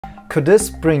Could this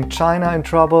bring China in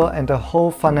trouble and the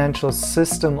whole financial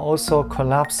system also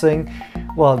collapsing?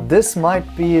 Well, this might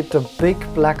be the big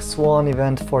black swan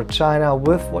event for China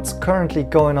with what's currently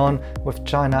going on with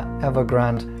China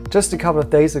Evergrande. Just a couple of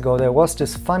days ago, there was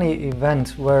this funny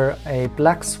event where a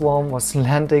black swan was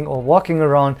landing or walking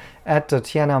around at the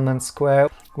Tiananmen Square,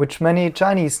 which many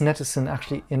Chinese netizens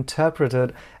actually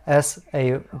interpreted as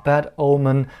a bad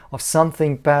omen of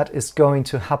something bad is going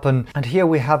to happen. And here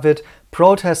we have it,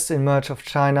 protests emerge of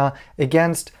China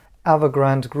against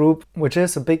Evergrande Group, which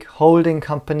is a big holding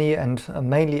company and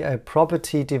mainly a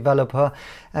property developer.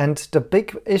 And the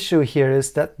big issue here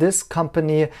is that this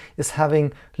company is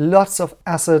having lots of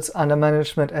assets under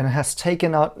management and has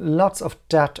taken out lots of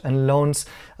debt and loans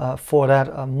for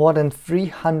that, more than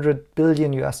 300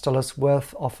 billion US dollars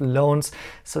worth of loans.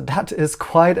 So that is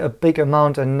quite a big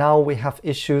amount. And now we have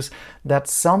issues that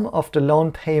some of the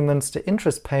loan payments, the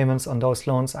interest payments on those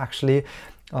loans actually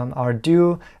are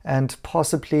due, and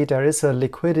possibly there is a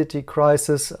liquidity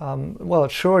crisis. Well,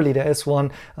 surely there is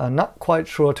one, not quite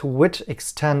sure to which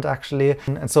extent actually.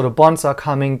 And so the bonds are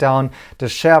coming down, the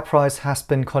share price has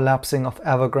been collapsing of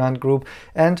Evergrande Group,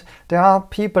 and there are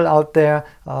people out there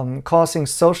causing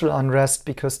social unrest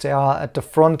because they are at the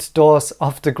front doors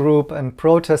of the group and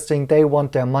protesting. They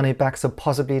want their money back, so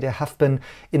possibly they have been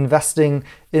investing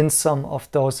in some of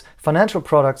those financial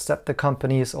products that the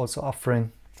company is also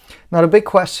offering. Now the big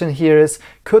question here is,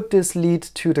 could this lead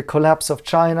to the collapse of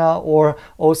China or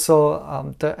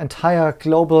also the entire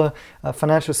global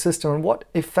financial system? And what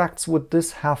effects would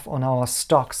this have on our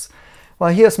stocks?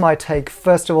 Well, here's my take.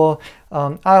 First of all,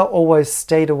 I always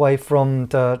stayed away from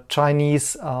the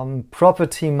Chinese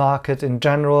property market in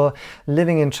general.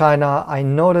 Living in China, I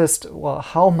noticed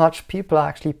how much people are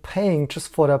actually paying just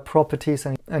for their properties.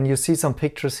 And you see some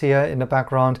pictures here in the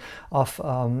background of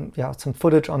some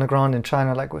footage on the ground in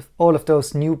China, like with all of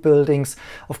those new buildings.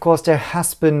 Of course, there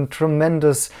has been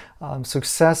tremendous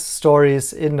success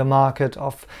stories in the market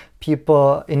of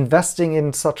people investing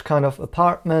in such kind of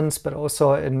apartments, but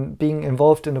also in being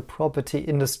involved in the property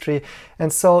industry.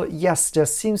 And so, yes, there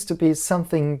seems to be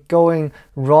something going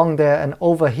wrong there and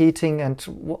overheating. And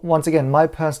once again, my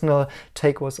personal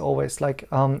take was always like,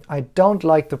 I don't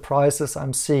like the prices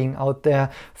I'm seeing out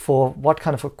there for what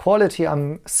kind of a quality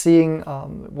I'm seeing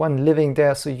when living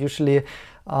there. So usually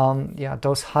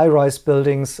those high-rise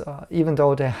buildings, even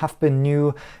though they have been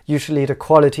new, usually the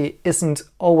quality isn't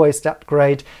always that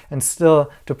great, and still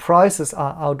the prices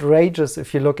are outrageous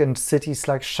if you look in cities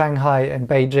like Shanghai and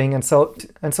Beijing. And so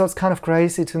it's kind of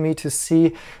crazy to me to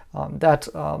see that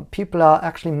people are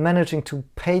actually managing to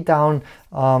pay down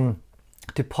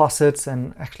deposits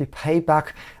and actually pay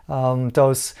back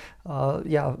those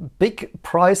big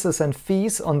prices and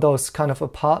fees on those kind of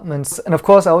apartments. And of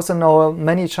course, I also know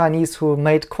many Chinese who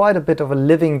made quite a bit of a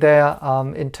living there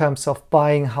in terms of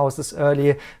buying houses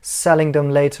early, selling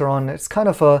them later on. It's kind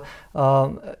of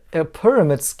a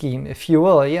pyramid scheme, if you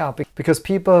will, because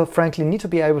people frankly need to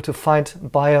be able to find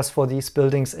buyers for these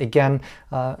buildings again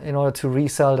in order to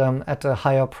resell them at a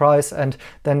higher price. And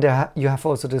then you have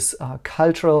also this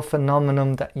cultural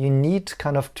phenomenon that you need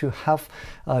kind of to have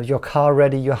your car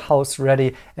ready, your house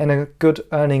ready, and a good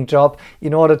earning job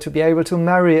in order to be able to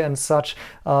marry and such.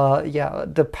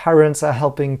 The parents are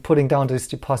helping putting down these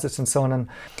deposits and so on.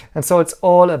 And so it's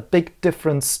all a big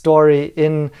different story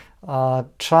in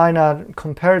China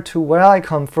compared to where I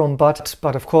come from, but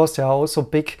of course there are also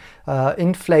big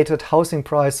inflated housing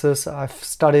prices. I've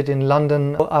studied in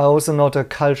London. I also know the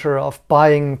culture of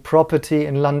buying property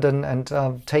in London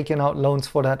and taking out loans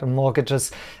for that and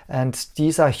mortgages, and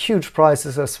these are huge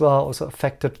prices as well, also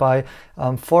affected by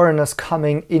foreigners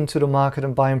coming into the market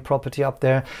and buying property up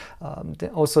there.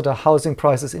 Also the housing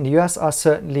prices in the US are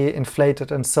certainly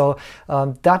inflated, and so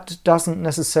that doesn't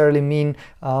necessarily mean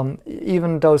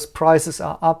even those prices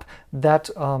are up that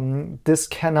this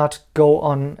cannot go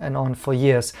on and on for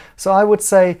years. So I would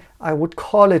say I would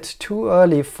call it too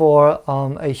early for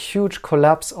a huge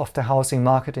collapse of the housing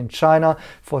market in China.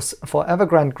 For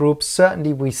Evergrande Group,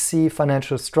 certainly we see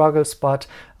financial struggles, but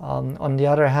on the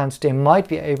other hand, they might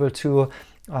be able to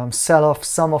sell off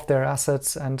some of their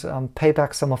assets and pay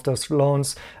back some of those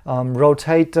loans,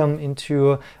 rotate them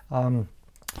into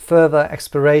further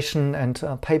expiration and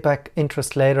pay back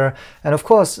interest later. And of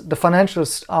course the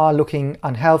financials are looking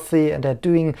unhealthy and they're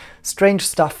doing strange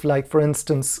stuff, like for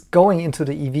instance going into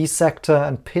the EV sector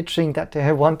and pitching that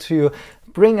they want to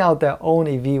bring out their own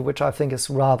EV, which I think is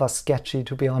rather sketchy,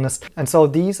 to be honest. And so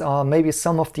these are maybe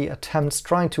some of the attempts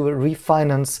trying to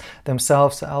refinance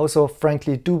themselves. I also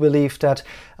frankly do believe that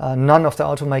none of the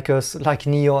automakers like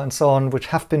NIO and so on, which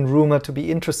have been rumored to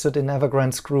be interested in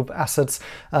Evergrande's group assets,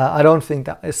 I don't think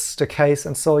that is the case.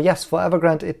 And so yes, for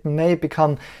Evergrande it may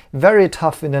become very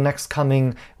tough in the next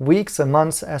coming weeks and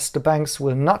months, as the banks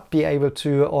will not be able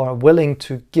to or willing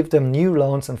to give them new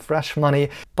loans and fresh money.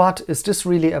 But is this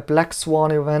really a black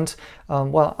swan event?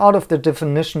 Well, out of the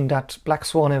definition that black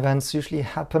swan events usually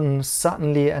happen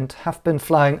suddenly and have been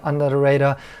flying under the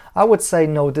radar, I would say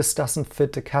no, this doesn't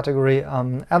fit the category.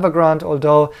 Evergrande,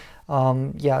 although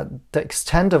yeah, the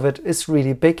extent of it is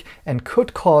really big and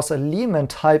could cause a Lehman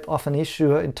type of an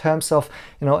issue in terms of,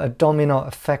 you know, a domino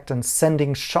effect and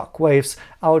sending shockwaves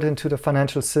out into the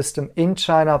financial system in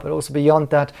China, but also beyond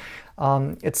that.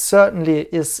 It certainly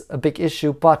is a big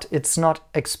issue, but it's not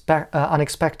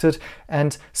unexpected,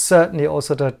 and certainly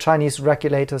also the Chinese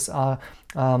regulators are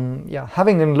yeah,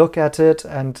 having a look at it.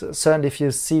 And certainly if you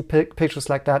see pictures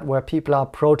like that where people are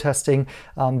protesting,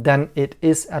 then it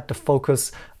is at the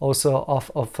focus also of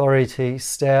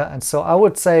authorities there. And so I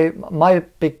would say my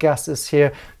big guess is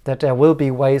here that there will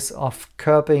be ways of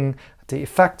curbing the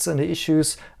effects and the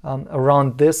issues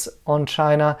around this on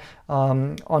China.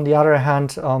 On the other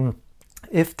hand,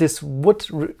 if this would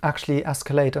actually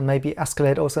escalate, and maybe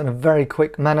escalate also in a very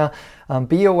quick manner,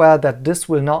 be aware that this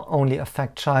will not only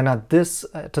affect China. This,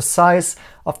 the size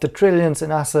of the trillions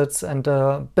in assets and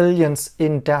billions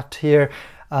in debt here,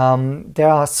 there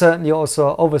are certainly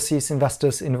also overseas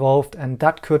investors involved, and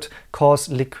that could cause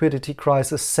liquidity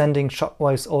crisis, sending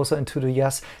shockwaves also into the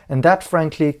US, and that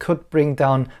frankly could bring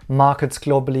down markets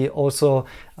globally, also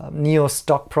NIO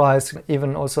stock price,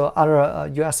 even also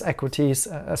other US equities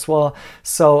as well.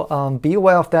 So be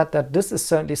aware of that this is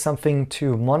certainly something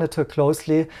to monitor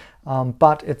closely.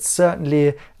 But it's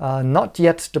certainly not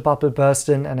yet the bubble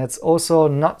bursting, and it's also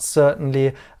not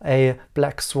certainly a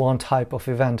black swan type of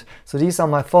event. So these are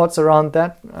my thoughts around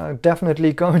that.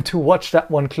 Definitely going to watch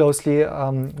that one closely,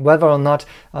 whether or not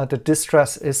the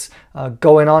distress is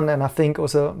going on. And I think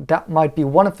also that might be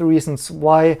one of the reasons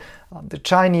why the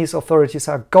Chinese authorities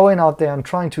are going out there and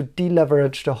trying to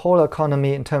deleverage the whole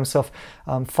economy in terms of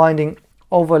finding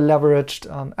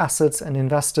over-leveraged assets and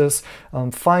investors,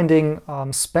 finding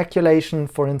speculation,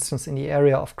 for instance, in the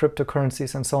area of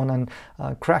cryptocurrencies and so on,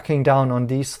 and cracking down on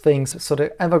these things. So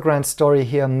the Evergrande story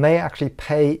here may actually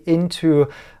pay into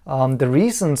the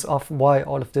reasons of why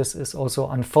all of this is also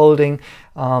unfolding,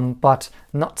 but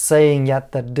not saying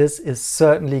yet that this is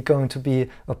certainly going to be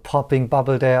a popping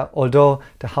bubble there, although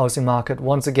the housing market,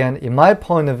 once again, in my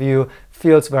point of view,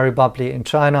 feels very bubbly in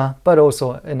China, but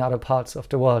also in other parts of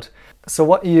the world. So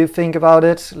what do you think about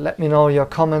it? Let me know your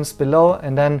comments below,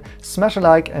 and then smash a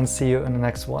like and see you in the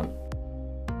next one.